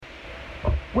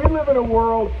We live in a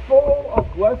world full of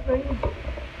blessings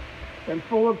and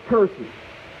full of curses.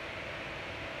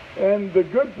 And the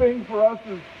good thing for us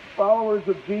as followers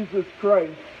of Jesus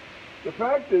Christ, the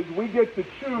fact is we get to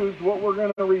choose what we're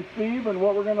going to receive and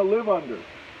what we're going to live under.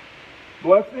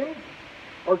 Blessings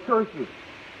or curses.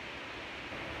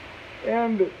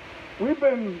 And we've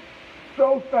been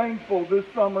so thankful this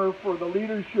summer for the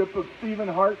leadership of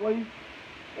Hartley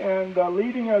and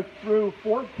leading us through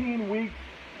 14 weeks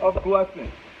of blessing.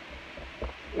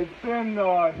 It's been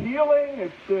healing,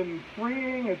 it's been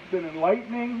freeing, it's been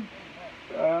enlightening.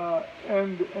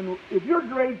 And if you're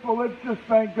grateful, let's just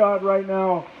thank God right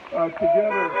now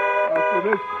together for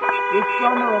this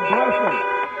summer of blessing.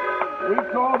 We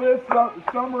call this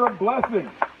summer of blessing.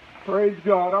 Praise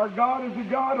God. Our God is a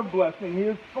God of blessing. He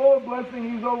is full of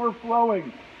blessing. He's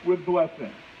overflowing with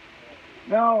blessing.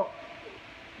 Now,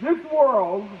 this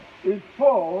world is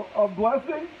full of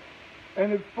blessing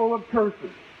and it's full of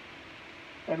curses.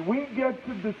 And we get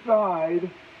to decide,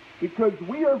 because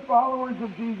we are followers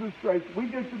of Jesus Christ, we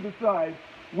get to decide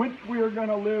which we are going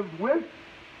to live with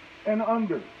and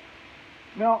under.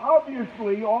 Now,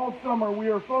 obviously, all summer we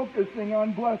are focusing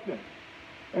on blessing.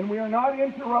 And we are not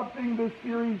interrupting this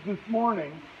series this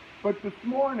morning, but this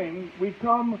morning we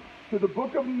come to the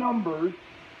book of Numbers,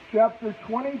 chapter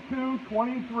 22,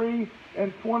 23,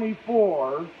 and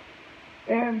 24.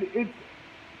 And it's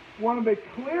one of the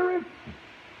clearest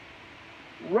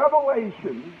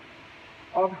revelations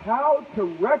of how to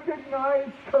recognize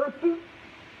curses,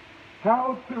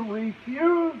 how to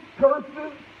refuse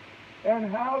curses,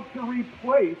 and how to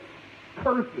replace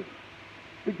curses.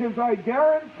 Because I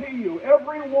guarantee you,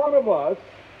 every one of us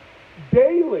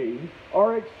daily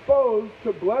are exposed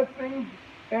to blessings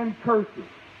and curses.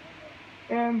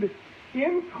 And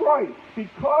in Christ,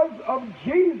 because of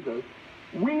Jesus,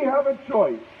 we have a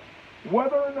choice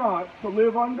whether or not to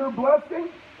live under blessing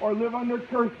or live under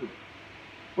curses.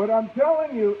 But I'm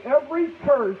telling you, every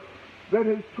curse that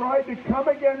has tried to come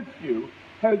against you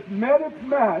has met its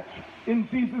match in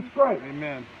Jesus Christ.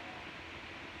 Amen.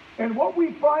 And what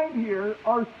we find here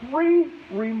are three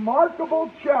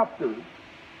remarkable chapters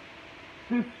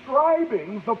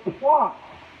describing the plot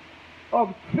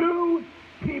of two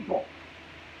people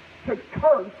to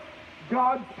curse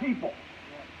God's people.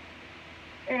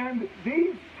 And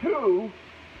these two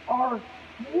are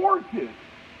thwarted.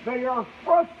 They are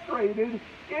frustrated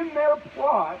in their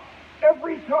plot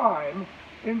every time.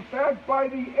 In fact, by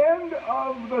the end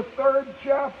of the third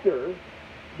chapter,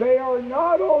 they are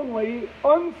not only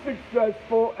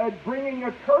unsuccessful at bringing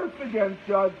a curse against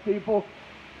God's people,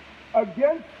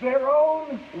 against their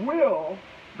own will,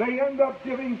 they end up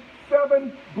giving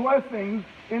 7 blessings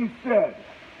instead.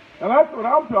 Now that's what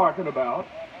I'm talking about.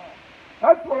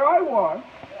 That's what I want.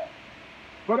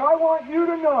 But I want you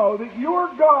to know that your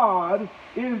God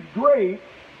is great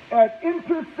at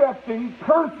intercepting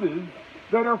curses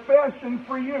that are fashioned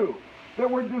for you, that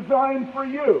were designed for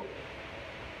you.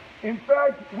 In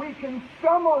fact, we can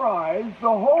summarize the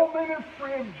whole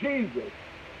ministry of Jesus,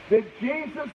 that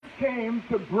Jesus came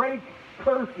to break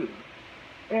curses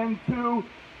and to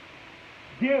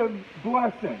give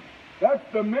blessing. That's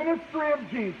the ministry of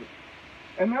Jesus.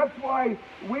 And that's why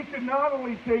we could not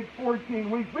only take 14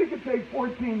 weeks, we could take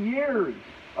 14 years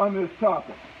on this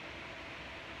topic.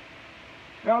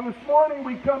 Now this morning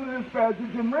we come to this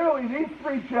passage, and really these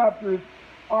 3 chapters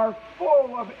are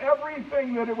full of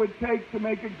everything that it would take to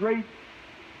make a great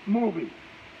movie.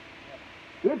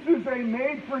 This is a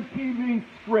made-for-TV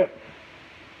script.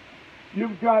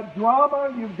 You've got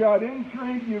drama, you've got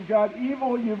intrigue, you've got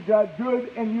evil, you've got good,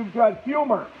 and you've got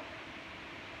humor.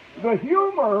 The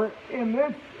humor in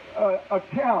this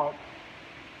account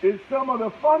is some of the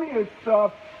funniest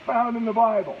stuff found in the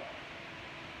Bible.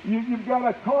 You've got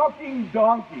a talking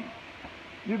donkey.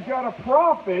 You've got a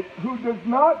prophet who does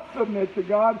not submit to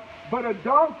God, but a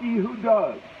donkey who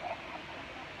does.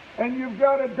 And you've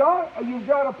got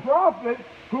a prophet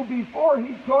who, before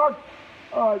he talks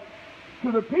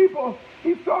to the people,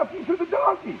 he's talking to the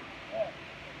donkey.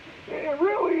 It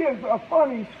really is a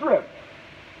funny script.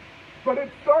 But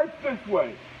it starts this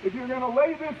way. If you're going to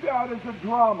lay this out as a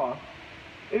drama,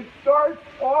 it starts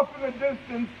off in the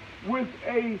distance with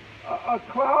a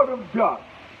cloud of dust.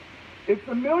 It's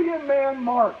a 1,000,000-man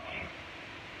march.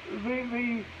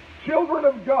 The children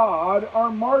of God are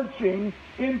marching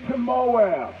into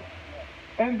Moab.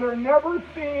 And they're never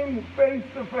seen face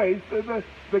to face.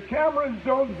 The cameras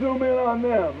don't zoom in on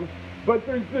them, but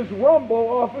there's this rumble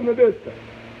off in the distance.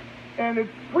 And it's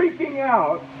freaking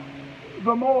out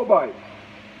the Moabites.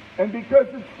 And because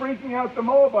it's freaking out the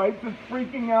Moabites, it's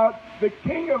freaking out the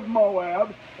king of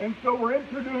Moab. And so we're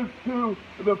introduced to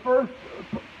the first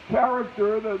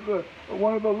character,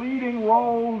 one of the leading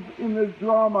roles in this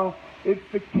drama. It's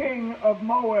the king of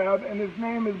Moab, and his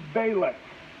name is Balak.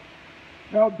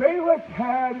 Now, Balak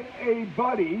had a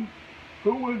buddy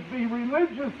who was the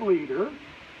religious leader,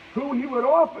 who he would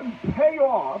often pay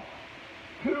off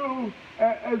to,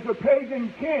 as a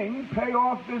pagan king, pay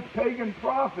off this pagan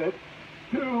prophet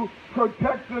to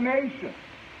protect the nation.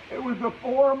 It was a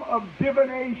form of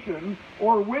divination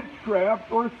or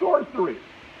witchcraft or sorcery.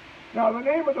 Now, the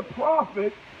name of the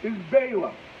prophet is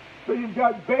Balaam. So you've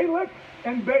got Balak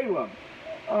and Balaam.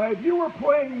 If you were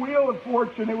playing Wheel of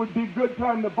Fortune, it would be a good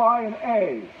time to buy an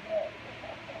A.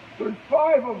 There's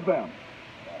 5 of them.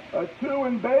 2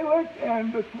 in Balak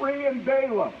and 3 in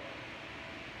Balaam.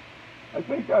 I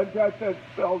think I've got that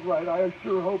spelled right. I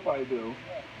sure hope I do.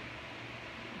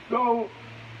 So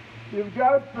you've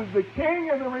got the king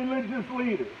and the religious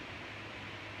leader.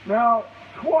 Now,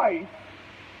 twice,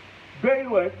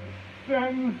 Balak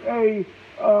sends a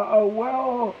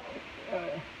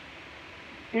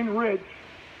well-enriched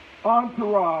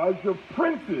entourage of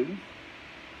princes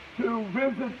to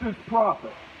visit this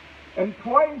prophet. And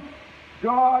twice,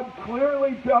 God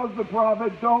clearly tells the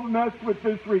prophet, don't mess with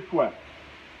this request.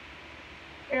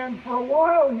 And for a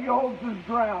while, he holds his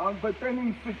ground, but then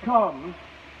he succumbs,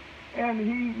 and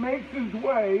he makes his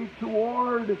way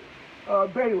toward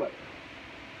Balak.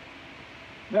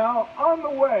 Now, on the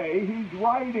way, he's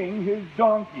riding his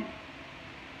donkey.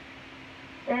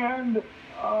 And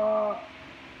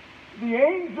the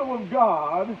angel of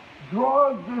God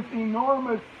draws this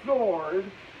enormous sword.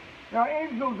 Now,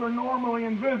 angels are normally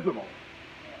invisible.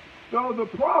 So the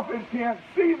prophet can't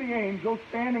see the angel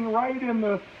standing right in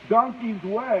the donkey's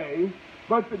way,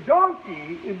 but the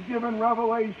donkey is given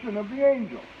revelation of the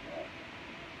angel.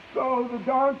 So the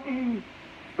donkey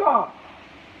stops,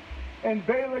 and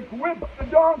Balak whips the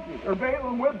donkey, or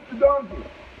Balaam whips the donkey.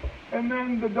 And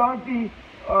then the donkey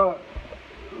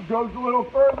goes a little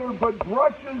further, but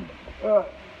brushes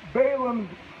Balaam's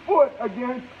foot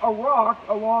against a rock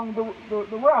along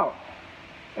the route.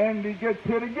 And he gets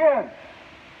hit again.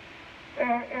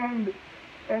 And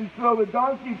so the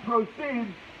donkey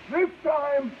proceeds. This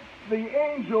time, the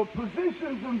angel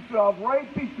positions himself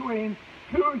right between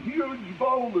 2 huge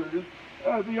boulders,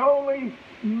 the only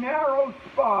narrow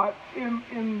spot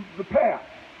in the path.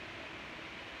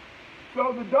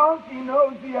 So the donkey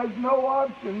knows he has no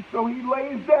option, so he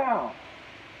lays down.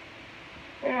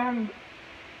 And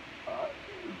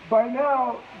by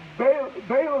now,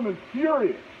 Balaam is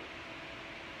furious.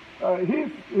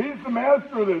 He's the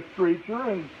master of this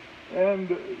creature,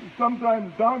 and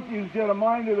sometimes donkeys get a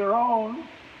mind of their own.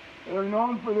 They're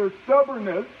known for their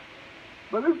stubbornness.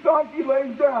 But this donkey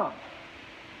lays down,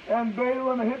 and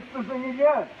Balaam hits the thing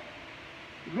again.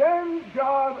 Then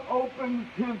God opens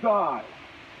his eyes,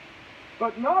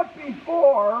 but not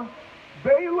before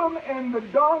Balaam and the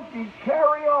donkey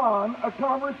carry on a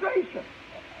conversation.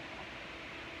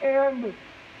 And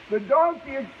the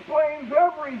donkey explains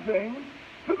everything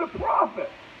to the prophet.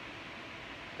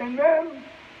 And then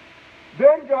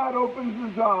God opens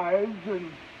his eyes,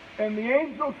 and the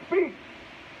angel speaks.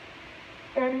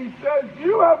 And he says,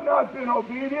 you have not been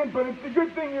obedient, but it's a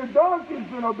good thing your donkey's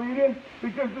been obedient,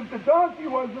 because if the donkey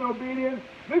wasn't obedient,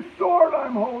 this sword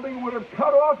I'm holding would have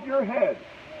cut off your head.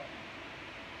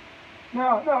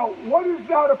 Now, what is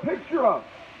that a picture of?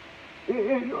 I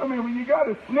mean, when you got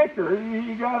to snicker,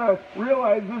 you got to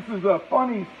realize this is a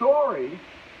funny story,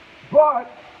 but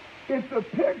it's a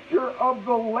picture of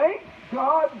the length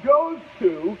God goes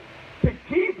to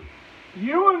keep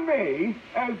you and me,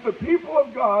 as the people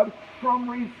of God, from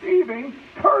receiving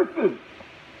curses.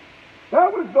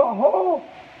 That was the whole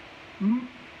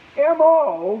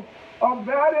M.O. of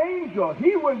that angel.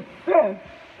 He was sent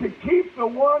to keep the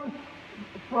one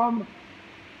from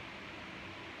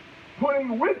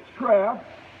putting witchcraft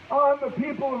on the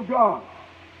people of God.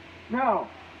 Now,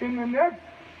 in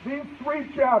these 3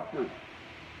 chapters,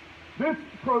 this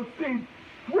proceeds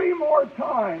 3 more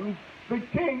times. The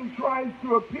king tries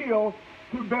to appeal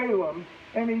to Balaam,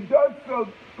 and he does so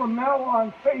from now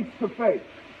on face to face.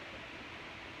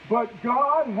 But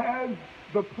God has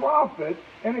the prophet,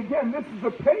 and again, this is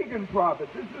a pagan prophet.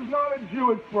 This is not a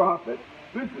Jewish prophet.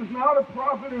 This is not a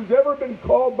prophet who's ever been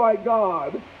called by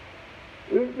God.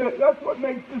 That's what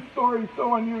makes this story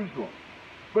so unusual.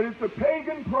 But it's a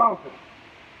pagan prophet,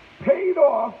 paid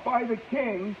off by the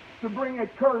king to bring a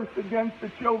curse against the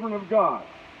children of God.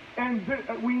 And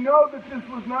we know that this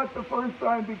was not the first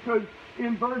time, because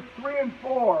in verse 3 and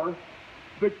 4,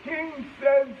 the king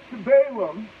says to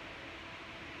Balaam,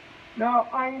 Now,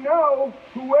 I know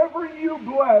whoever you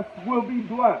bless will be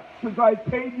blessed, because I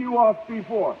paid you off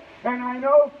before. And I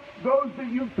know those that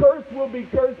you curse will be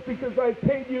cursed, because I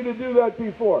paid you to do that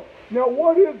before. Now,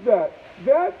 what is that?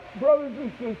 That, brothers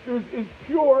and sisters, is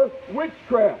pure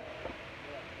witchcraft.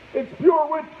 It's pure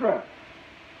witchcraft.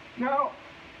 Now,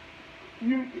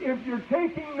 if you're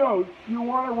taking notes, you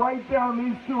want to write down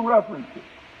these two references.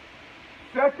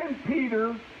 2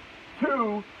 Peter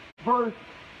 2, verse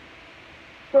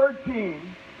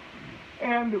 13,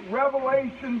 and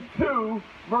Revelation 2,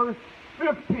 verse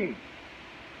 15.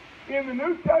 In the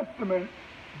New Testament,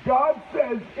 God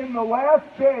says in the last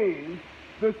days,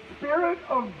 the spirit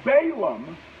of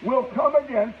Balaam will come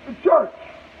against the church.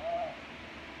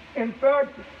 In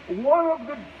fact, one of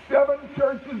the 7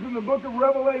 churches in the book of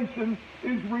Revelation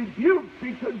is rebuked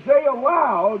because they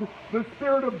allowed the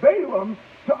spirit of Balaam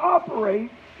to operate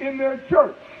in their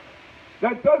church.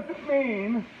 That doesn't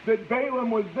mean that Balaam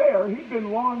was there. He'd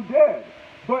been long dead.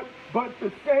 But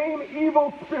the same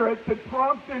evil spirit that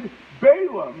prompted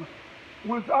Balaam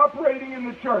was operating in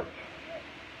the church.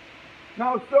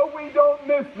 Now, so we don't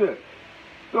miss this.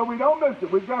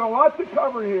 We've got a lot to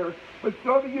cover here, but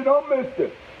so that you don't miss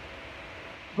this.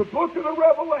 The book of the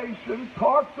Revelation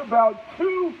talks about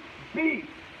 2 beasts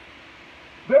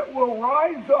that will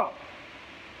rise up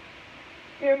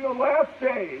in the last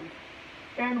days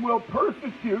and will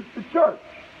persecute the church.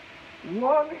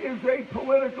 One is a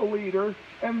political leader,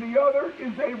 and the other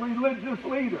is a religious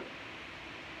leader.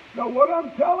 Now, what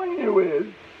I'm telling you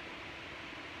is,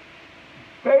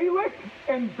 Balak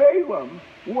and Balaam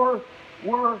were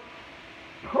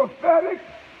prophetic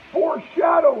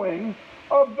foreshadowing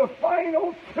of the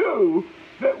final 2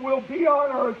 that will be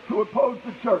on earth to oppose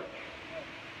the church.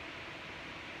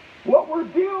 What we're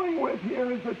dealing with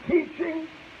here is a teaching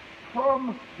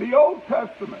from the Old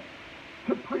Testament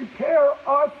to prepare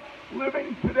us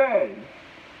living today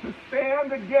to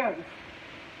stand against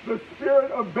the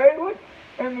spirit of Balak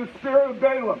and the spirit of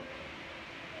Balaam.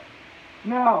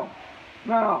 Now,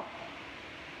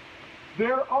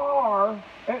 there are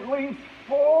at least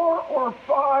 4 or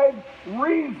 5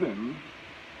 reasons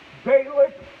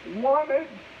Balak wanted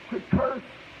to curse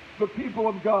the people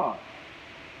of God.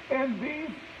 And these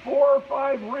 4 or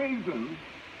 5 reasons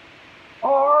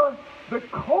are the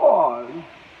cause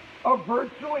of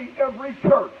virtually every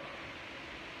curse.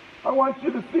 I want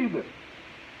you to see this.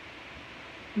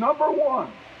 Number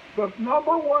 1, the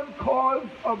number 1 cause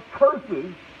of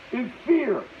curses is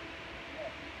fear.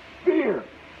 Fear.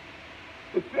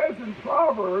 It says in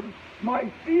Proverbs,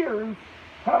 my fears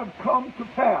have come to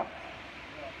pass.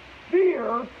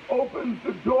 Fear opens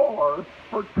the door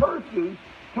for curses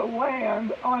to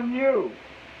land on you.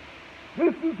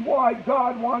 This is why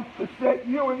God wants to set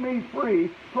you and me free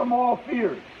from all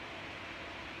fears,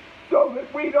 so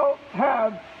that we don't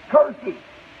have curses.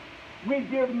 We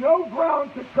give no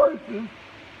ground to curses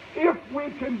if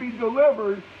we can be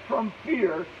delivered from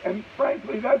fear. And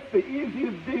frankly, that's the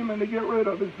easiest demon to get rid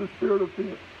of, is the spirit of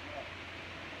fear.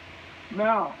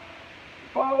 Now,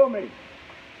 follow me.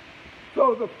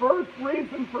 So the first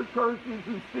reason for curses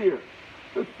is fear.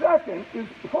 The second is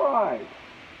pride.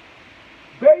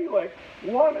 Balak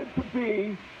wanted to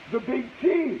be the big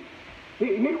chief.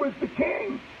 He was the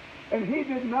king, and he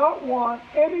did not want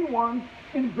anyone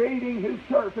invading his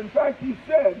turf. In fact, he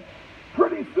said,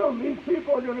 pretty soon these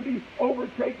people are going to be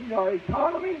overtaking our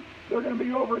economy. They're going to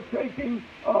be overtaking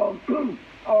our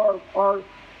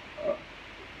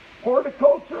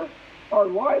horticulture, our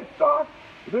livestock.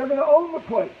 They're going to own the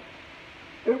place.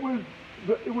 It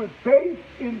was based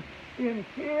in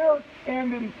fear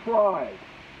and in pride.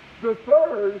 The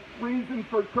third reason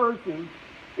for curses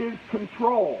is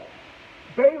control.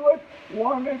 Balak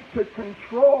wanted to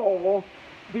control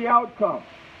the outcome.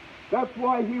 That's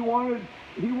why he wanted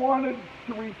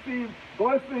to receive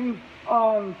blessings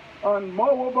on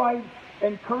Moabites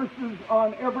and curses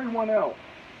on everyone else.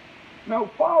 Now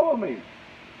follow me.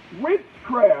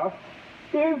 Witchcraft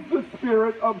is the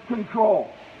spirit of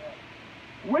control.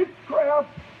 Witchcraft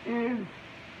is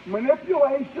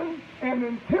manipulation and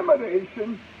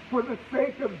intimidation for the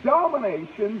sake of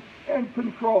domination and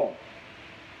control.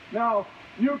 Now,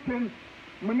 you can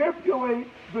manipulate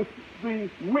the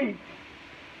weak,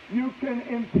 you can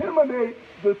intimidate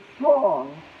the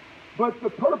strong, but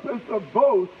the purpose of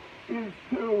both is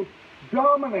to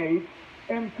dominate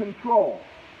and control.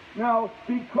 Now,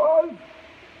 because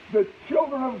the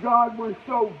children of God were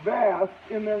so vast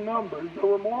in their numbers, there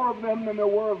were more of them than there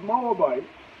were of Moabites,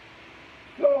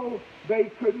 so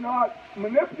they could not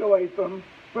manipulate them,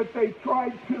 but they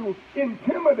tried to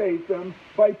intimidate them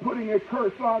by putting a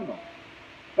curse on them.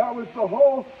 That was the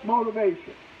whole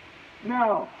motivation.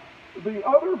 Now, the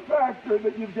other factor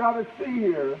that you've got to see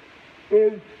here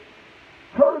is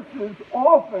curses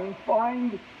often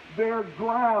find their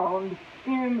ground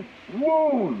in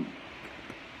wounds.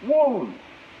 Wounds.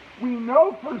 We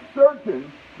know for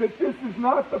certain that this is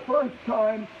not the first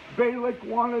time Balak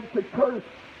wanted to curse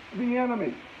the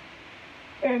enemy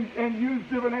and use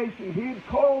divination. He had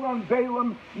called on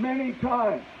Balaam many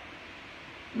times.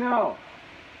 Now,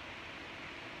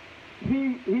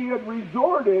 he had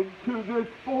resorted to this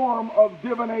form of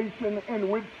divination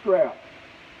and witchcraft.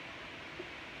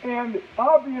 And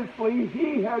obviously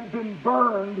he had been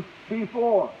burned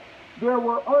before. There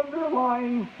were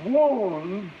underlying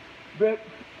wounds that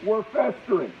were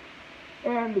festering.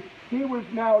 And he was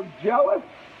now jealous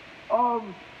of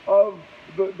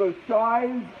the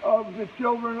size of the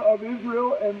children of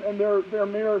Israel and their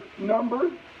mere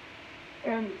numbers.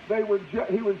 And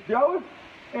he was jealous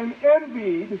and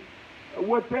envied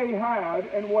what they had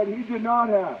and what he did not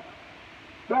have.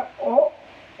 That all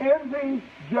envy,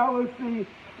 jealousy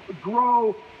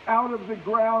grow out of the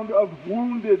ground of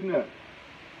woundedness.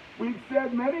 We've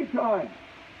said many times,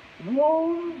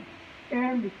 wounds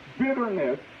and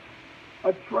bitterness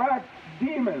attract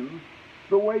demons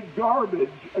the way garbage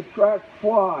attracts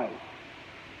flies.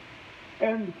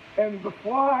 And the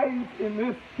flies in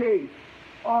this case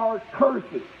are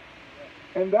curses.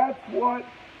 And that's what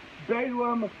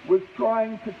Balaam was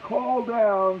trying to call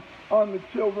down on the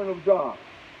children of God.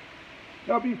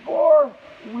 Now, before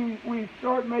we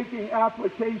start making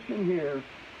application here,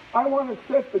 I want to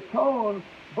set the tone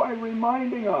by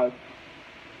reminding us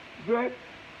that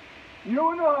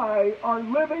you and I are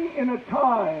living in a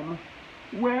time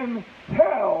when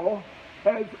hell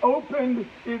has opened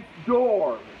its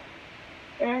doors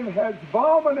and has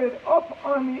vomited up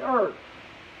on the earth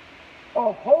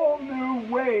a whole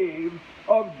new wave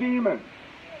of demons.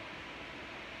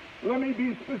 Let me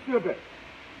be specific.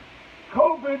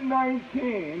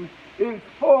 COVID-19 is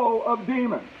full of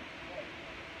demons.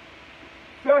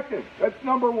 Second, that's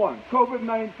number one,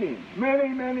 COVID-19.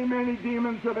 Many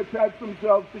demons have attached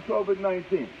themselves to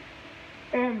COVID-19.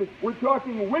 And we're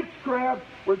talking witchcraft,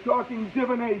 we're talking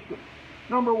divination.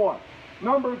 Number one.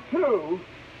 Number two,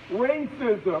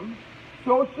 racism,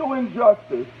 social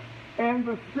injustice, and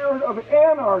the spirit of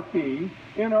anarchy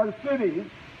in our cities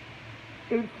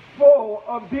is full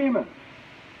of demons.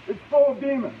 It's full of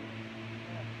demons.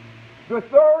 The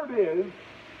third is,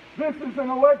 this is an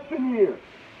election year.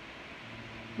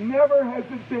 Never has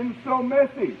it been so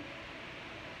messy.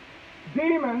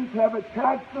 Demons have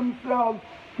attached themselves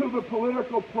to the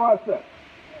political process.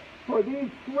 For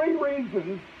these three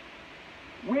reasons,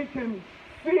 we can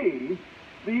see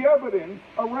the evidence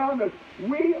around us.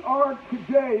 We are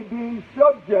today being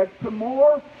subject to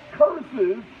more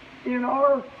curses in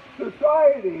our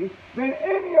society than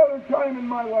any other time in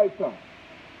my lifetime.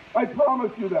 I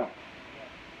promise you that.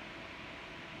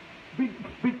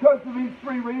 Because of these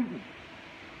three reasons.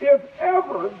 If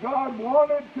ever God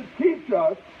wanted to teach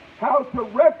us how to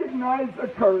recognize a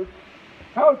curse,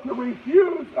 how to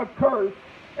refuse a curse,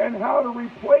 and how to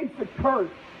replace a curse,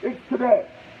 it's today.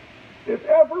 If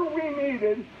ever we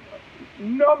needed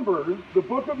Numbers, the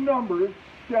book of Numbers,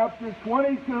 chapters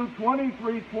 22,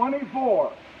 23,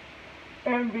 24,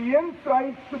 and the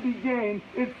insights to be gained,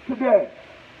 it's today.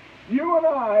 You and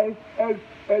I, as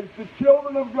the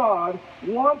children of God,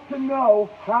 want to know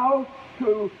how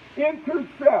to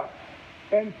intercept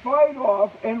and fight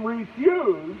off and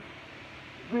refuse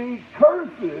the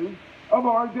curses of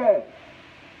our day.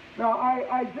 Now,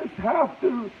 I just have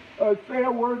to say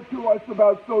a word to us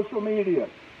about social media.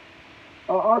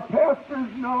 Our pastors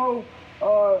know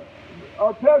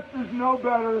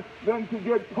better than to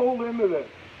get pulled into this.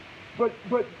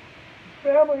 But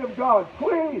family of God,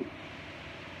 please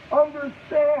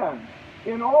understand,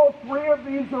 in all three of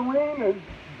these arenas,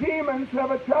 demons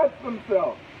have attached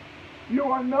themselves. You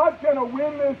are not going to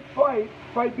win this fight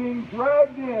by being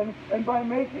dragged in and by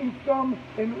making some,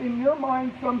 in your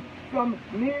mind, some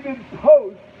needed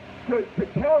post to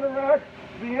counteract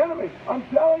the enemy. I'm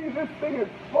telling you, this thing is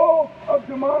full of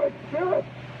demonic spirits.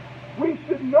 We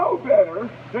should know better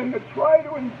than to try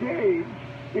to engage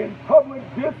in public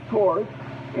discourse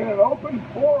in an open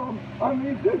forum on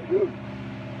these issues.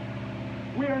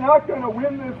 We are not going to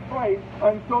win this fight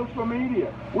on social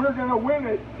media. We're going to win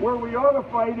it where we ought to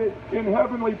fight it, in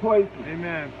heavenly places.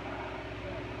 Amen.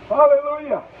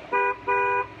 Hallelujah.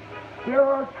 There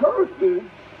are curses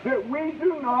that we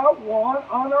do not want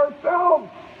on ourselves.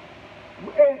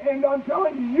 And I'm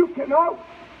telling you, you cannot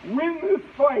win this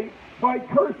fight by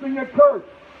cursing a curse.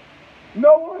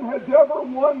 No one has ever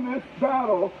won this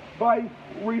battle by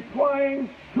replying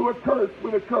to a curse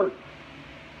with a curse.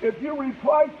 if you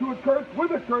reply to a curse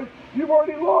with a curse, you've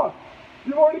already lost.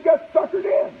 You've already got suckered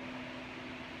in.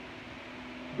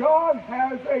 God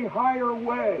has a higher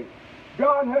way.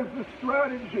 God has the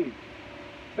strategy.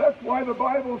 That's why the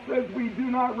Bible says we do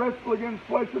not wrestle against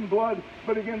flesh and blood,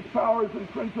 but against powers and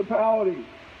principalities.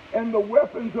 And the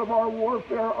weapons of our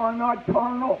warfare are not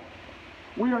carnal.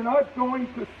 We are not going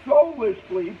to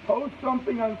soulishly post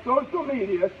something on social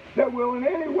media that will in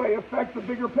any way affect the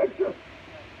bigger picture.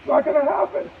 It's not going to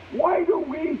happen. Why do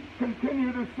we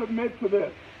continue to submit to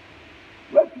this?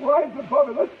 Let's rise above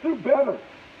it. Let's do better.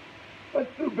 Let's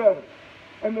do better.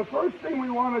 And the first thing we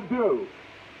want to do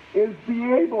is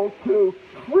be able to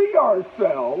free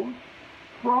ourselves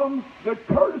from the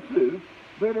curses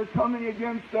that are coming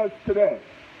against us today.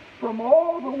 From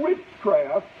all the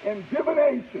witchcraft and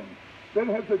divination that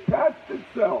has attached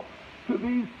itself to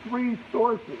these three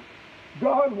sources.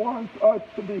 God wants us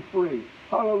to be free.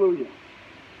 Hallelujah.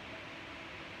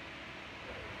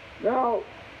 Now,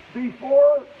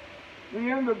 before the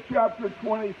end of chapter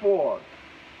 24,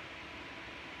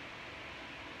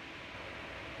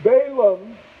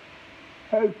 Balaam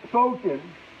has spoken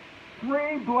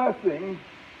 3 blessings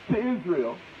to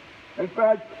Israel. In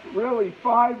fact, really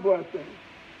 5 blessings.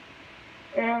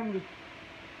 And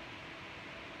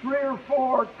 3 or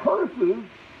 4 curses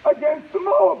against the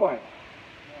Moabites.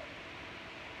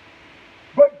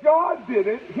 But God did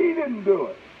it. He didn't do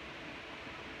it.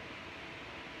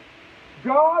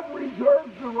 God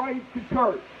reserves the right to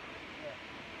curse.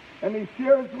 And He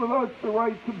shares with us the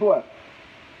right to bless.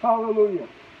 Hallelujah.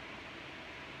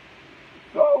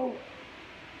 So,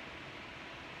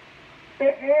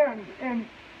 and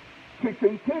to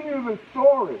continue the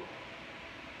story,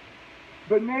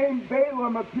 the name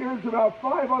Balaam appears about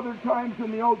 5 other times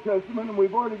in the Old Testament, and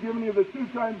we've already given you the 2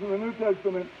 times in the New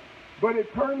Testament. But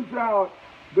it turns out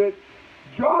that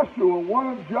Joshua, one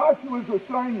of Joshua's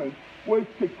assignments, was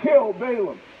to kill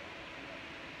Balaam.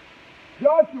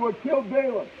 Joshua killed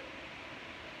Balaam.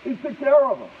 He took care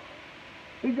of him.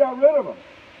 He got rid of him.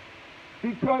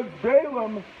 Because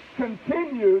Balaam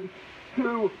continued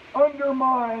to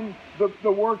undermine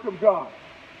the work of God.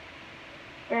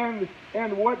 And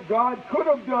what God could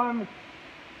have done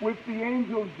with the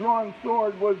angel's drawn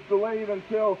sword was delayed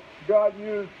until God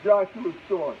used Joshua's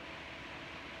sword.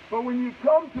 But when you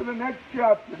come to the next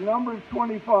chapter, Numbers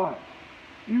 25,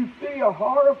 you see a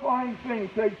horrifying thing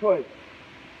take place.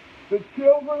 The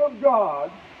children of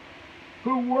God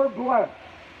who were blessed,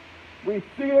 we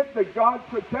see it that God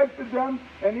protected them,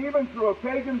 and even through a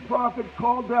pagan prophet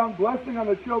called down blessing on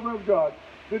the children of God.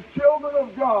 The children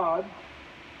of God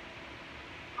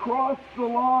crossed the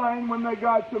line when they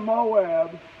got to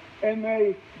Moab, and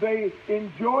they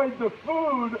enjoyed the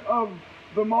food of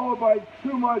the Moabites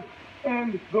too much,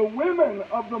 and the women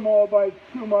of the Moabites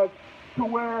too much, to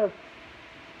where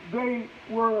they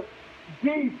were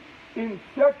deep in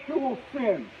sexual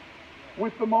sin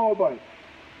with the Moabites.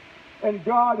 And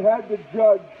God had to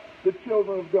judge the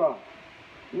children of God.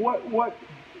 What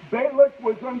Balak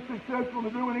was unsuccessful to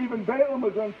do, and even Balaam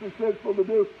was unsuccessful to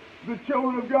do, the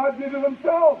children of God did it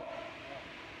themselves.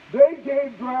 They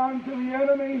gave ground to the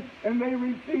enemy, and they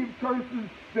received curses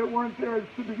that weren't theirs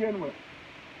to begin with.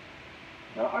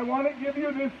 Now, I want to give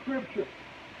you this scripture.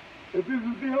 If this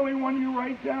is the only one you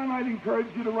write down, I'd encourage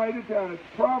you to write it down. It's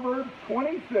Proverbs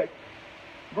 26,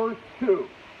 verse 2.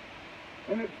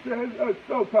 And it says, it's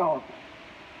so powerful.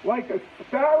 Like a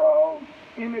sparrow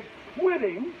in its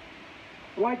flitting,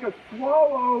 like a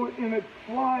swallow in its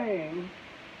flying,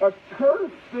 a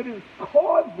curse that is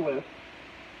causeless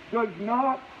does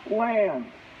not land.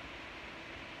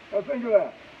 Now think of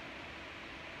that.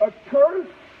 A curse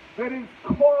that is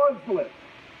causeless,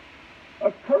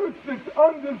 a curse that's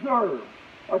undeserved,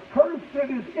 a curse that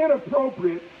is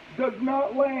inappropriate does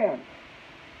not land.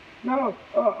 Now,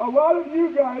 a lot of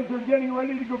you guys are getting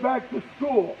ready to go back to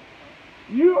school.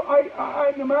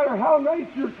 No matter how nice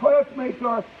your classmates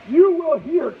are, you will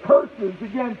hear curses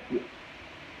against you.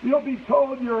 You'll be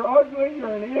told you're ugly,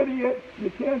 you're an idiot,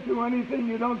 you can't do anything,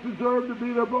 you don't deserve to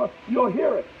be their boss. You'll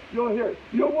hear it. You'll hear it.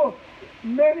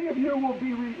 Many of you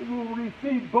will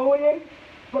receive bullying.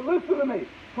 But listen to me.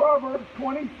 Proverbs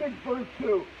 26, verse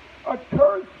 2. A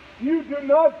curse you do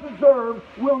not deserve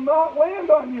will not land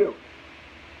on you.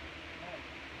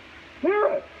 Hear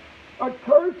it. A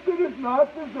curse that is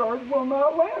not deserved will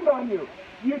not land on you.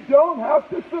 You don't have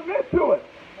to submit to it.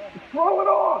 Throw it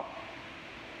off.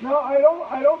 Now,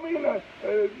 I don't mean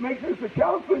to make this a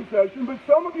counseling session, but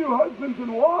some of you husbands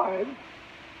and wives,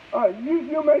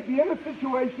 you may be in a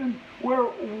situation where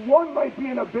one might be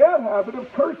in a bad habit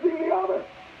of cursing the other.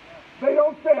 They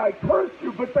don't say, I cursed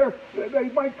you, but they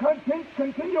might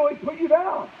continually put you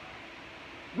down.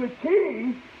 The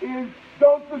key is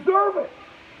don't deserve it.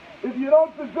 If you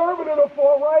don't deserve it, it'll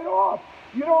fall right off.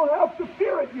 You don't have to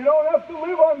fear it. You don't have to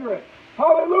live under it.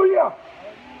 Hallelujah.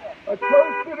 A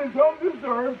curse that is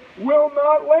undeserved will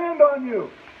not land on you.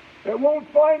 It won't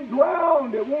find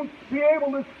ground. It won't be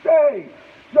able to stay.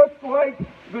 Just like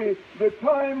the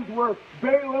times where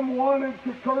Balaam wanted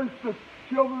to curse the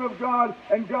children of God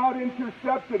and God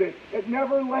intercepted it. It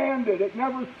never landed. It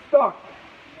never stuck.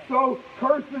 So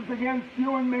curses against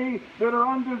you and me that are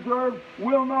undeserved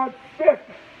will not stick.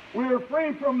 We are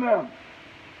free from them.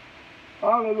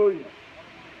 Hallelujah.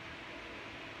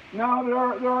 Now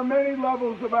there are many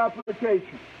levels of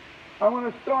application. I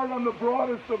want to start on the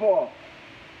broadest of all.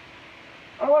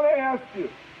 I want to ask you,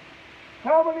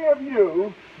 how many of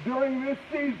you during this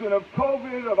season of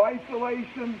COVID, of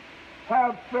isolation,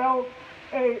 have felt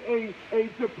a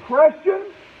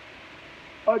depression,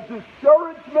 a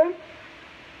discouragement,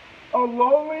 a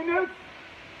loneliness,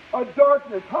 a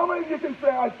darkness? How many of you can say,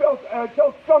 I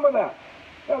felt some of that?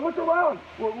 Now look around.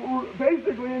 We're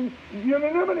basically in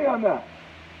unanimity on that.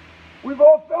 We've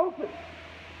all felt it.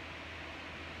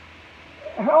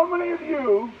 How many of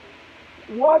you,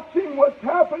 watching what's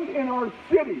happened in our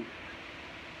cities,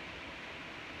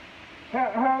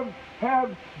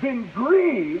 have been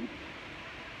grieved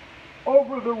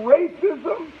over the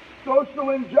racism,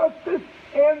 social injustice,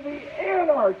 and the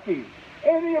anarchy?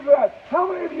 Any of that?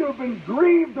 How many of you have been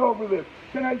grieved over this?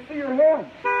 Can I see your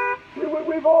hands?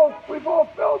 We've all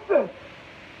felt this.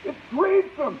 It's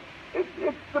grievous.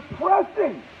 It's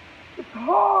depressing. It's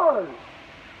hard.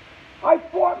 I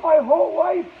fought my whole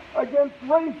life against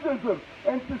racism,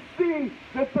 and to see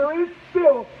that there is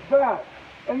still that.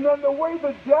 And then the way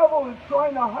the devil is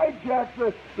trying to hijack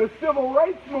the civil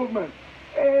rights movement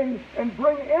and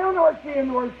bring anarchy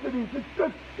into our cities,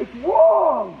 it's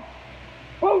wrong.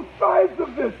 Both sides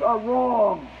of this are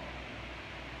wrong.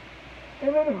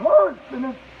 And it hurts and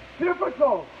it's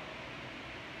difficult.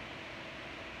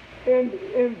 And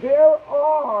there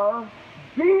are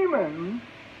demons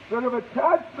that have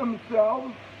attached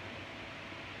themselves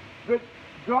that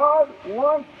God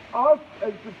wants us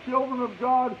as the children of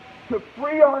God to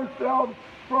free ourselves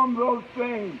from those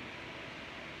things.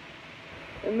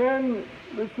 And then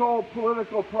this whole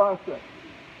political process.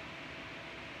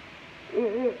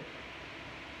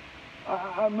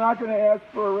 I'm not going to ask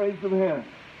for a raise of hands.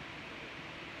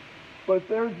 But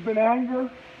there's been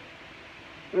anger.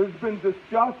 There's been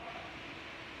disgust.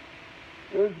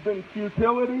 There's been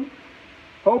futility,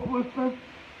 hopelessness.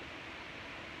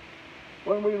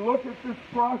 When we look at this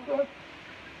process,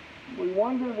 we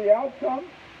wonder the outcome.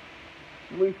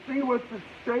 We see what's at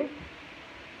stake.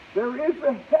 There is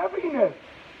a heaviness.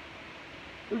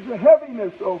 There's a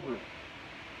heaviness over it.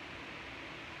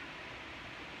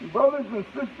 And brothers and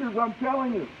sisters, I'm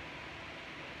telling you,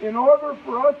 in order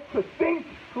for us to think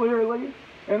clearly,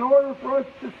 in order for us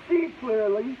to see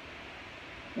clearly,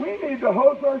 we need to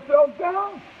hose ourselves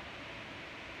down.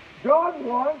 God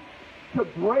wants to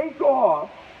break off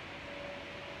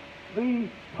the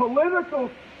political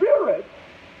spirit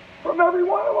from every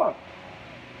one of us.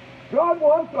 God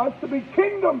wants us to be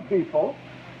kingdom people.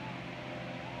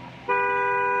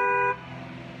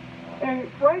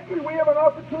 And frankly, we have an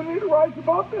opportunity to rise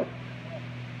above this.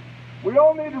 We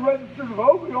all need to register to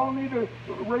vote. We all need to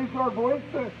raise our voice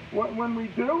when we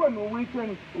do, and we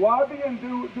can lobby and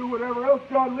do whatever else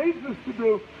God leads us to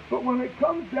do. But when it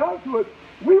comes down to it,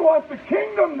 we want the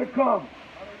kingdom to come.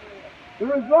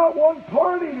 There is not one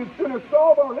party that's going to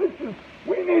solve our issues.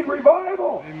 We need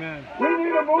revival. Amen. We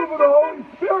need a move of the Holy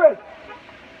Spirit.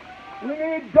 We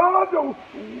need God to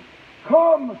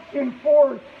come in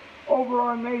force over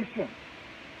our nation.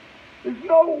 There's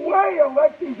no way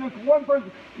electing just one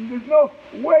person, there's no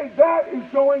way that is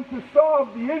going to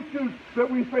solve the issues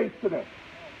that we face today.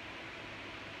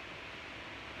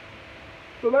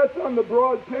 So that's on the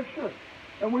broad picture,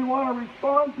 and we want to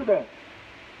respond to that.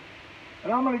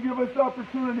 And I'm going to give us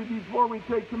opportunity before we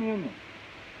take communion.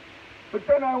 But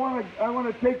then I want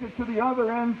to take it to the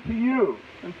other end, to you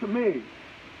and to me,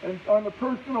 and on a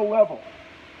personal level.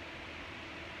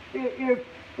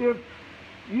 If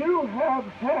you have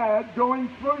had going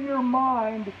through your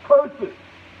mind curses.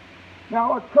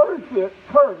 Now a curse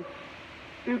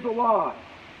is a lie.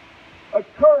 A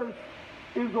curse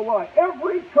is a lie.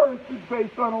 Every curse is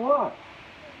based on a lie.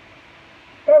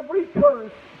 Every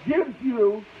curse gives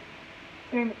you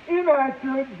an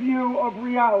inaccurate view of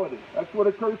reality. That's what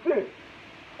a curse is.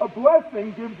 A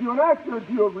blessing gives you an accurate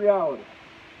view of reality.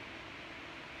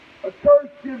 A curse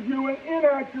gives you an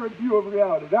inaccurate view of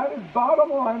reality. That is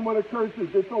bottom line what a curse is.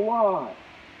 It's a lie.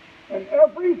 And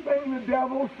everything the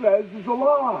devil says is a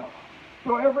lie.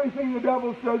 So everything the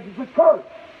devil says is a curse.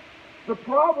 The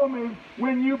problem is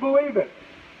when you believe it.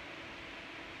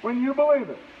 When you believe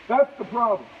it. That's the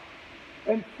problem.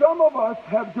 And some of us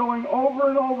have going over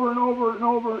and over and over and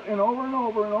over and over and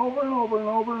over and over and over and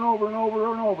over and over and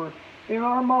over and over in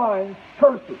our minds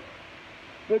curses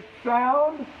that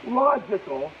sound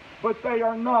logical, but they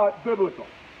are not biblical.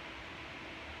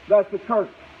 That's a curse.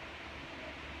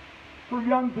 For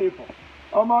young people,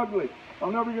 I'm ugly.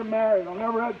 I'll never get married. I'll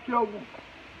never have children.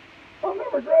 I'll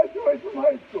never graduate from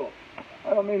high school.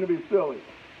 I don't mean to be silly.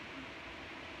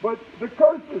 But the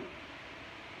curses,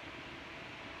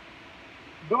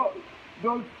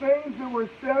 those things that were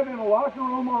said in a locker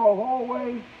room or a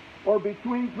hallway or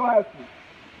between classes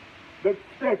that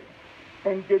stick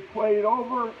and get played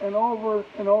over and over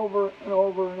and over and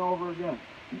over and over again.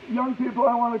 Young people,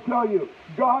 I want to tell you,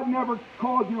 God never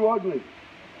called you ugly.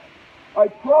 I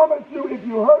promise you, if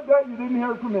you heard that, you didn't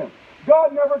hear it from Him.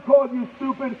 God never called you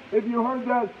stupid. If you heard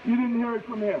that, you didn't hear it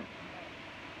from Him.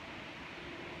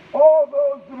 All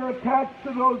those that are attached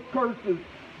to those curses,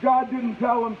 God didn't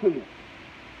tell them to you.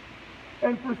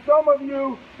 And for some of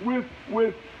you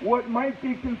with what might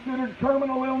be considered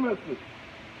terminal illnesses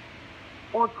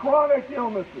or chronic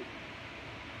illnesses,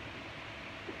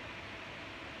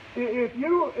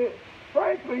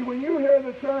 frankly, when you hear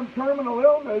the term terminal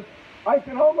illness, I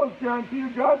can almost guarantee you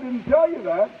God didn't tell you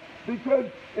that,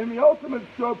 because in the ultimate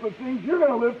scope of things, you're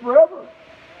going to live forever.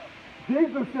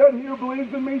 Jesus said, "He who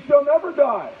believes in me shall never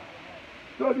die."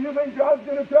 So do you think God's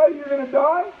going to tell you you're going to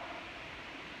die?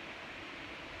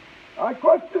 I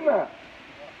question that.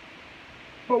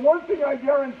 But one thing I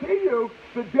guarantee you,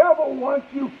 the devil wants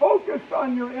you focused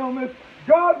on your illness.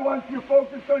 God wants you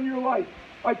focused on your life.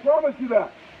 I promise you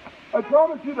that. I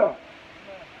promise you that.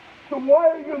 So why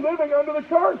are you living under the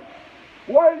curse?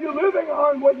 Why are you living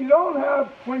on what you don't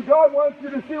have when God wants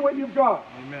you to see what you've got?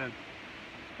 Amen.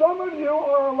 Some of you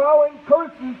are allowing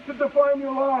curses to define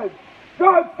your lives.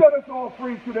 God set us all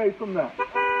free today from that.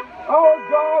 Our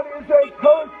God is a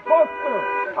curse buster.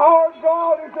 Our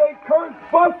God is a curse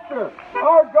buster.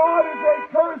 Our God is a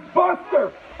curse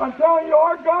buster. I'm telling you,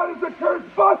 our God is a curse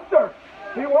buster.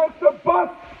 He wants to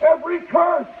bust every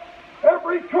curse,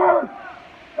 every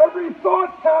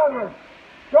thought pattern.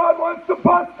 God wants to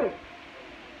bust it.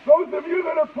 Those of you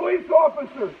that are police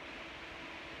officers,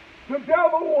 the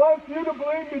devil wants you to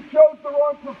believe you chose the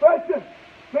wrong profession,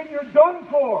 that you're done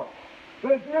for,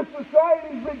 that your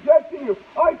society's rejecting you.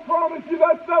 I promise you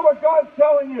that's not what God's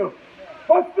telling you.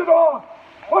 Bust it off.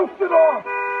 Bust it off.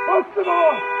 Bust it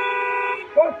off.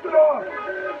 Bust it off.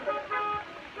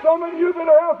 Some of you that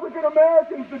are African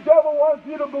Americans, the devil wants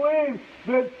you to believe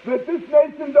that this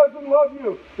nation doesn't love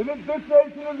you, that this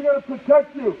nation isn't going to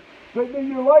protect you, that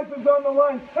your life is on the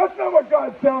line. That's not what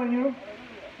God's telling you.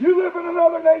 You live in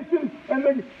another nation, and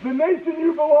the nation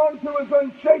you belong to is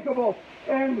unshakable.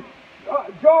 And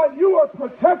God, you are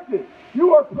protected.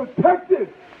 You are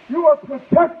protected. You are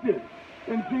protected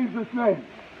in Jesus' name.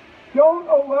 Don't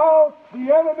allow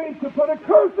the enemy to put a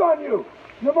curse on you,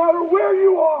 no matter where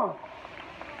you are.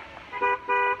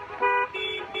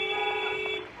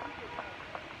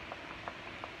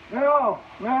 Now,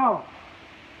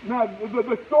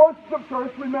 the sources of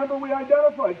curse, remember, we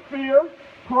identified: fear,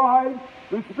 pride,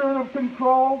 the spirit of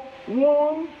control,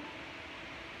 wounds.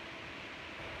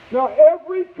 Now,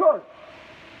 every curse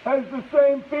has the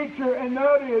same feature, and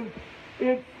that is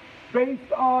it's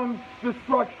based on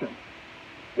destruction.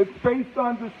 It's based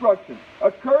on destruction.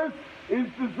 A curse is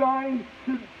designed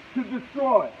to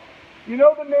destroy. You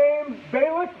know the name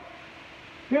Balak?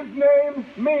 His name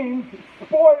means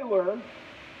spoiler,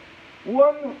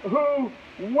 one who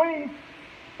wastes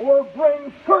or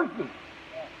brings curses.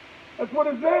 That's what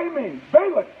his name means,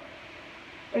 Balak.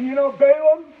 And you know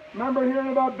Balaam? Remember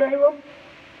hearing about Balaam?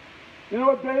 You know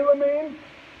what Balaam means?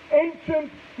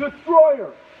 Ancient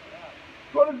destroyer.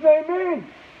 That's what his name means.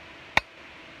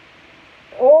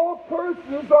 All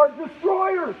curses are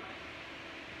destroyers.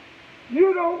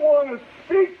 You don't want to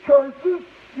speak curses.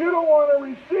 You don't want to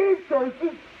receive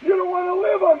curses. You don't want to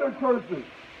live under curses.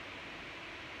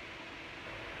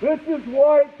 This is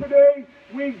why today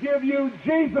we give you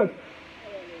Jesus.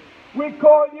 We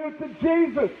call you to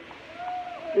Jesus.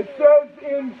 It says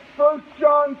in 1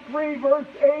 John 3, verse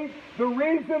 8, the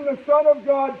reason the Son of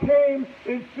God came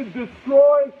is to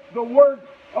destroy the works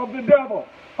of the devil.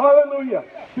 Hallelujah.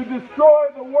 To destroy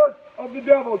the works of the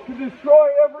devil. To destroy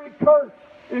every curse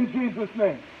in Jesus'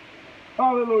 name.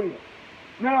 Hallelujah.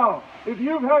 Now, if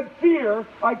you've had fear,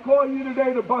 I call you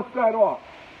today to bust that off.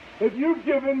 If you've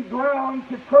given ground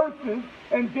to curses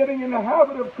and getting in the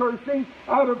habit of cursing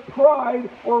out of pride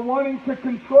or wanting to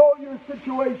control your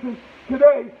situation,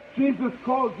 today Jesus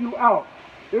calls you out.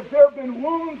 If there have been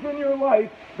wounds in your life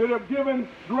that have given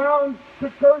ground to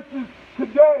curses,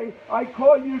 today I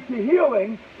call you to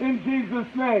healing in Jesus'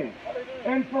 name.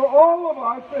 And for all of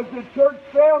us as a church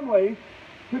family,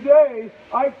 today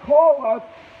I call us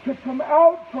to come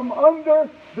out from under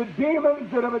the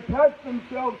demons that have attached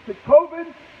themselves to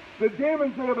COVID, the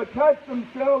demons that have attached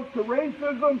themselves to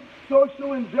racism,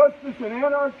 social injustice, and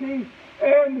anarchy,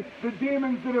 and the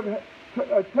demons that have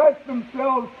attached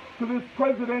themselves to this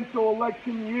presidential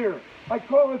election year. I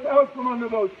call us out from under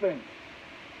those things.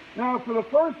 Now, for the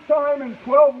first time in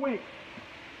 12 weeks,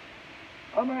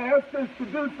 I'm going to ask us to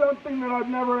do something that I've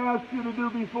never asked you to do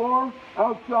before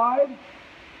outside.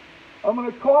 I'm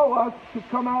going to call us to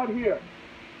come out here.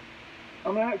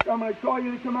 I'm going to call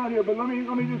you to come out here, but let me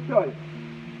just tell you.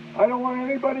 I don't want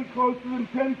anybody closer than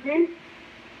 10 feet.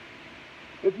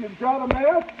 If you've got a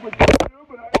mask, which you do,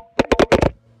 but I don't think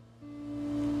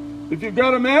if you've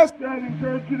got a mask, I'd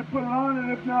encourage you to put it on,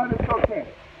 and if not, it's okay.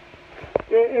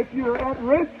 If you're at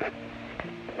risk,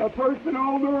 a person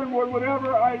older and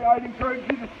whatever, I'd encourage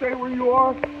you to stay where you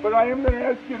are, but I am going to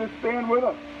ask you to stand with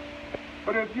us.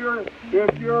 But if you're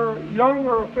young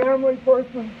or a family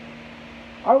person,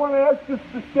 I want to ask us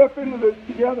to step into this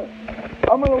together.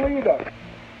 I'm going to lead us.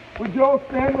 Would you all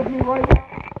stand with me right now?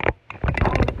 I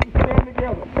want us to stand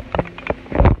together.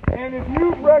 And if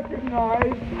you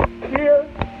recognize fear,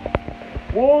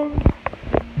 wounds,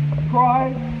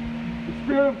 pride, the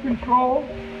spirit of control,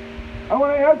 I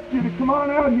want to ask you to come on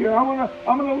out here. I'm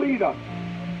going to lead us.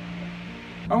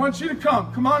 I want you to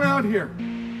come. Come on out here.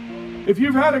 If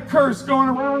you've had a curse going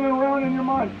around and around in your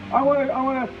mind, I want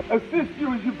to assist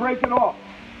you as you break it off.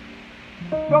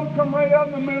 Some come right out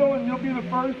in the middle and you'll be the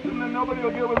first, and then nobody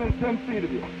will get within 10 feet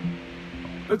of you.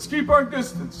 Let's keep our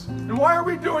distance. And why are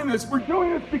we doing this? We're doing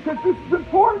this because this is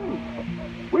important.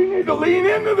 We need to lean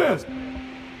into this.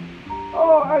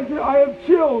 Oh, I have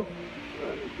chills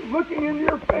looking in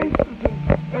your faces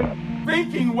and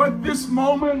thinking what this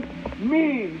moment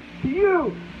means to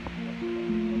you.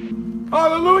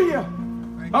 Hallelujah.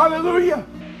 Hallelujah.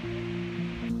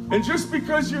 And just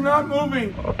because you're not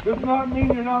moving does not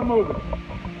mean you're not moving.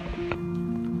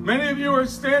 Many of you are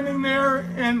standing there,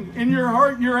 and in your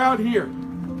heart you're out here.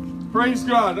 Praise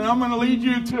God. And I'm going to lead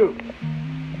you too.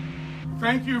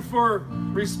 Thank you for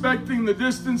respecting the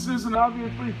distances, and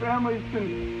obviously families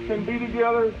can be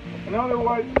together. And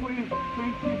otherwise, please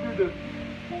keep your distance.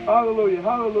 Hallelujah,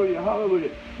 hallelujah,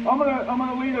 hallelujah. I'm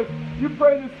gonna lead us. You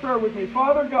pray this prayer with me.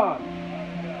 Father God,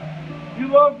 you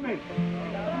love me.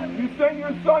 You sent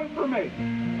your Son for me.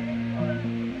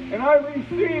 And I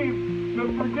receive the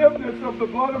forgiveness of the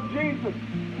blood of Jesus.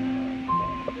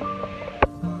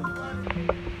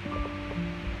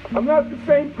 I'm not the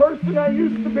same person I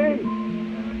used to be.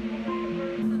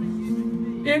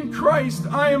 In Christ,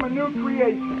 I am a new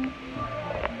creation.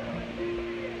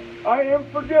 I am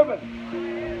forgiven.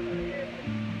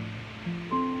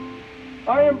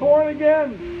 I am born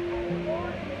again.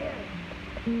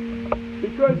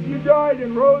 Because you died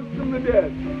and rose from the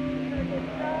dead.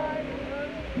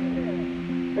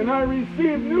 And I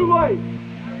receive new life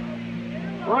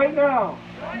right now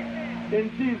in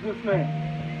Jesus' name.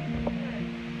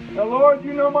 Now, Lord,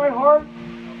 you know my heart.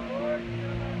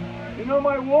 You know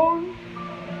my wounds.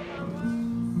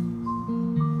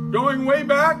 Going way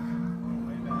back.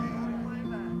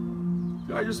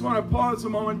 I just want to pause a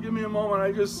moment. Give me a moment.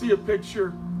 I just see a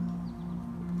picture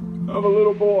of a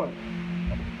little boy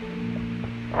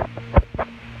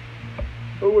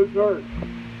who was hurt.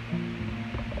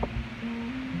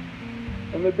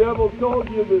 And the devil told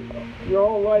you that your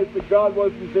whole life that God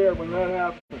wasn't there when that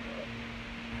happened.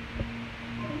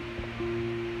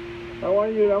 I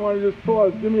want to just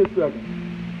pause. Give me a second.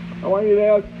 I want you to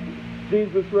ask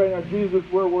Jesus right now, Jesus,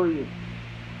 where were you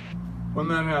when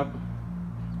that happened?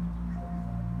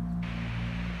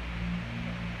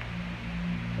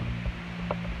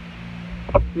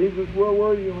 Jesus, where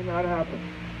were you when that happened?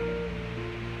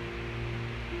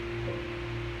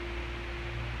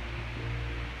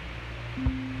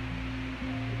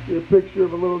 See a picture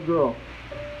of a little girl.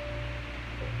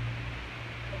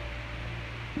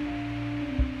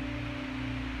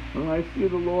 And I see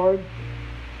the Lord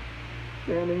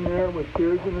standing there with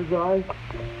tears in his eyes,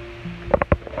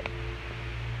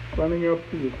 running up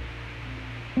to you,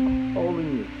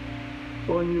 holding you,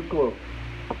 pulling you close,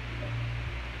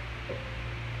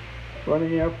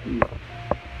 running after you.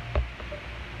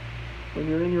 When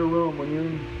you're in your room, when you're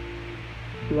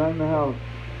behind the house,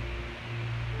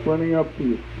 running up to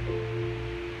you.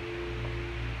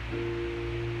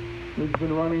 He's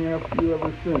been running after you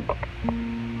ever since.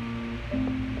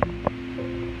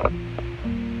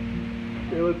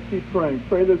 Okay, let's keep praying.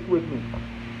 Pray this with me.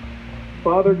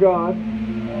 Father God,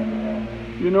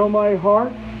 you know my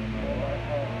heart.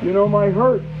 You know my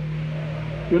hurt.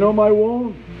 You know my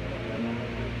wound.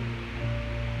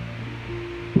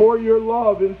 Pour your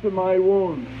love into my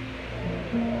wound.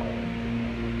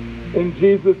 In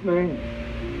Jesus' name.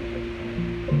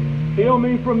 Heal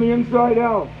me from the inside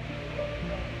out.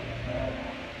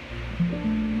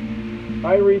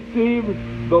 I receive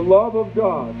the love of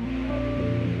God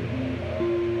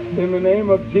in the name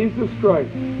of Jesus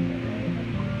Christ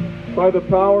by the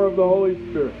power of the Holy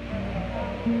Spirit.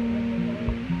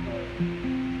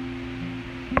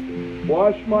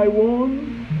 Wash my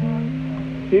wounds,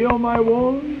 heal my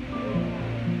wounds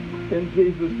in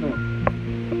Jesus' name.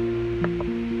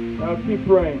 Now keep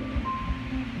praying.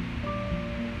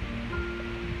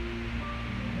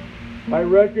 I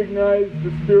recognize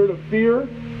the spirit of fear.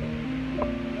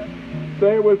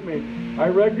 Say it with me. I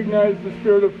recognize the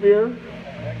spirit of fear.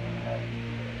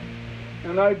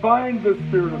 And I bind the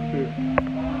spirit of fear.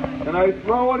 And I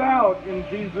throw it out in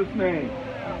Jesus' name.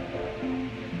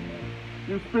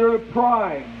 You spirit of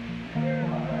pride.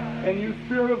 And you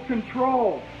spirit of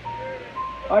control.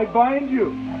 I bind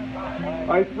you.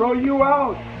 I throw you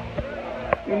out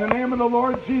in the name of the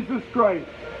Lord Jesus Christ.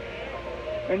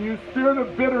 And you spirit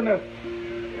of bitterness,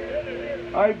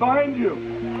 I bind you.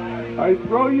 I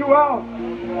throw you out,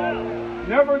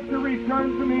 never to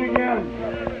return to me again.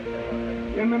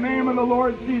 In the name of the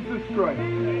Lord Jesus Christ.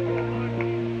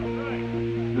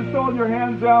 Just hold your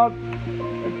hands out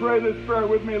and pray this prayer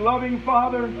with me. Loving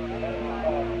Father,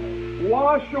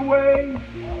 wash away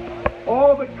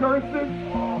all the curses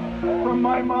from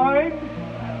my mind,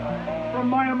 from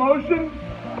my emotions.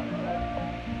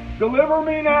 Deliver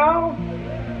me now.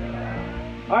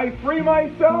 I free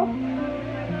myself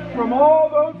from all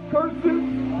those curses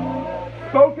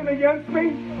spoken against me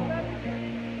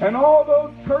and all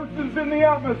those curses in the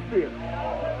atmosphere.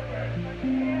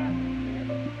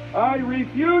 I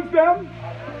refuse them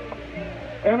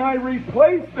and I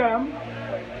replace them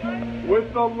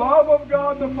with the love of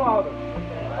God the Father,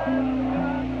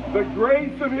 the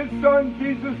grace of His Son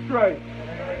Jesus Christ,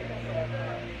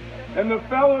 and the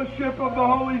fellowship of the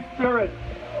Holy Spirit.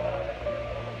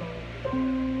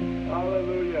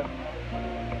 Hallelujah.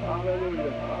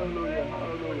 Hallelujah. Hallelujah.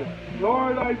 Hallelujah.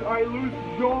 Lord, I lose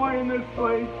joy in this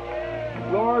place.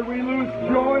 Lord, we lose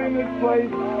joy in this place.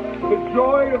 The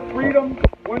joy of freedom.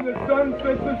 When the Son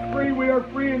sets us free, we are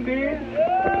free indeed.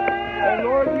 And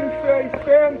Lord, you say,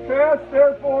 stand fast,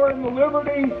 therefore, in the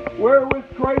liberty wherewith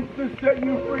Christ has set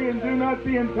you free, and do not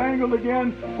be entangled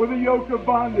again with a yoke of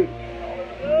bondage.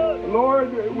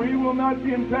 Lord, we will not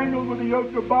be entangled with a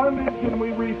yoke of bondage, and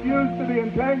we refuse to be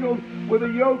entangled with a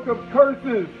yoke of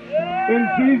curses. In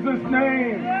Jesus'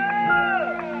 name,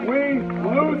 we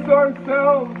loose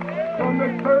ourselves from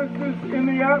the curses in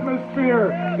the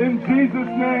atmosphere. In Jesus'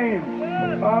 name.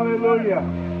 Hallelujah.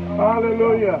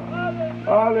 Hallelujah.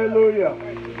 Hallelujah.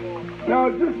 Now,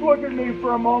 just look at me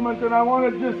for a moment, and I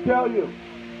want to just tell you,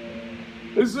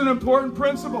 this is an important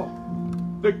principle.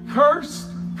 The cursed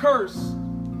curse,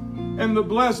 and the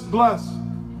blessed bless.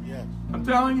 Yes. I'm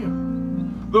telling you.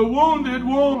 The wounded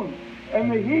wound,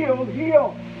 and the healed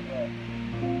heal.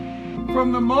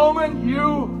 From the moment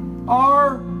you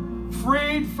are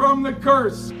freed from the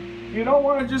curse, you don't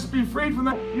want to just be freed from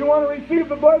that. You want to receive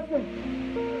the blessing.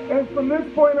 And from this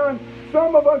point on,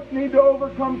 some of us need to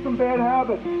overcome some bad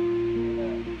habits.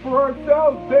 For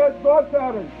ourselves, bad thought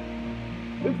patterns.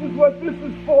 This is what this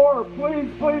is for. Please,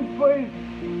 please, please,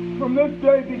 from this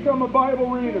day, become a Bible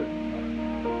reader.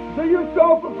 Do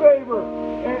yourself a favor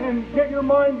and get your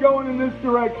mind going in this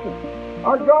direction.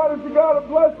 Our God is a God of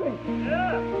blessing.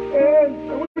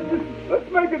 And let's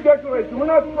make a declaration. We're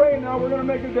not praying now. We're going to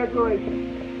make a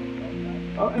declaration.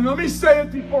 And let me say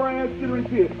it before I ask you to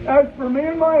repeat it. As for me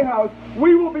and my house,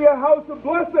 we will be a house of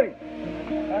blessing.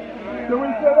 Can we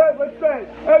say that? Let's say it.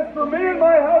 As for me and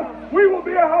my house, we will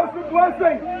be a house of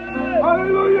blessing.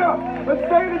 Hallelujah. Let's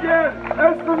say it again.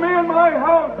 As for me and my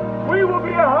house, we will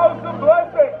be a house of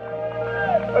blessing.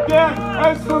 Again.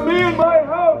 As for me and my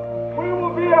house, we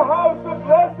will be a house of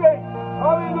blessing.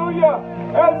 Hallelujah.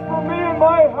 As for me and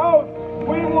my house,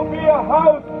 we will be a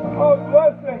house of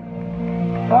blessing.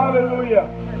 Hallelujah.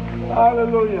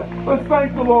 Hallelujah. Let's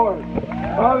thank the Lord.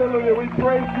 Hallelujah. We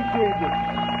praise you, Jesus.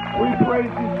 We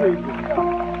praise you, Jesus.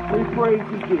 We praise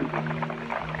you, Jesus.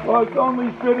 Well, it's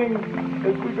only fitting,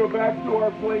 as we go back to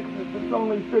our places, it's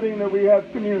only fitting that we have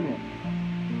communion.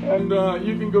 And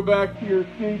you can go back to your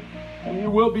seats, and you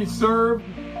will be served.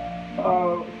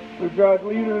 We've got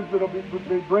leaders that will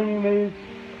be bringing these.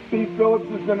 Steve Phillips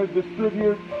is going to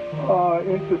distribute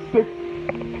into 6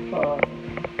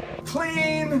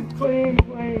 clean.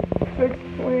 6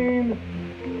 clean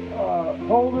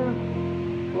holders,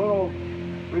 little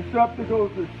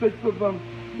receptacles. There's 6 of them.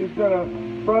 He's going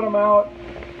to spread them out,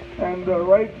 and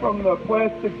right from the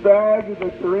plastic bag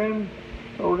that they're in,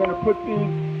 so we're going to put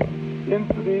these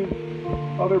into these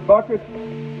other buckets,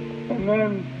 and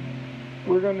then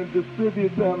we're going to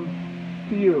distribute them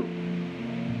to you.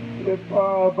 If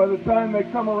by the time they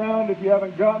come around, if you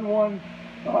haven't gotten one,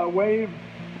 wave,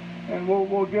 and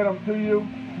we'll get them to you.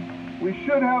 We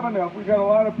should have enough. We've got a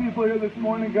lot of people here this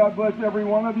morning. God bless every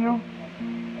one of you.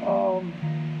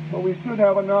 But we should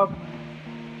have enough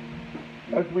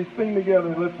as we sing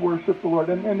together. Let's worship the Lord.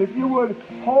 And if you would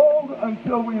hold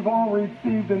until we've all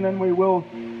received, and then we will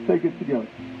take it together.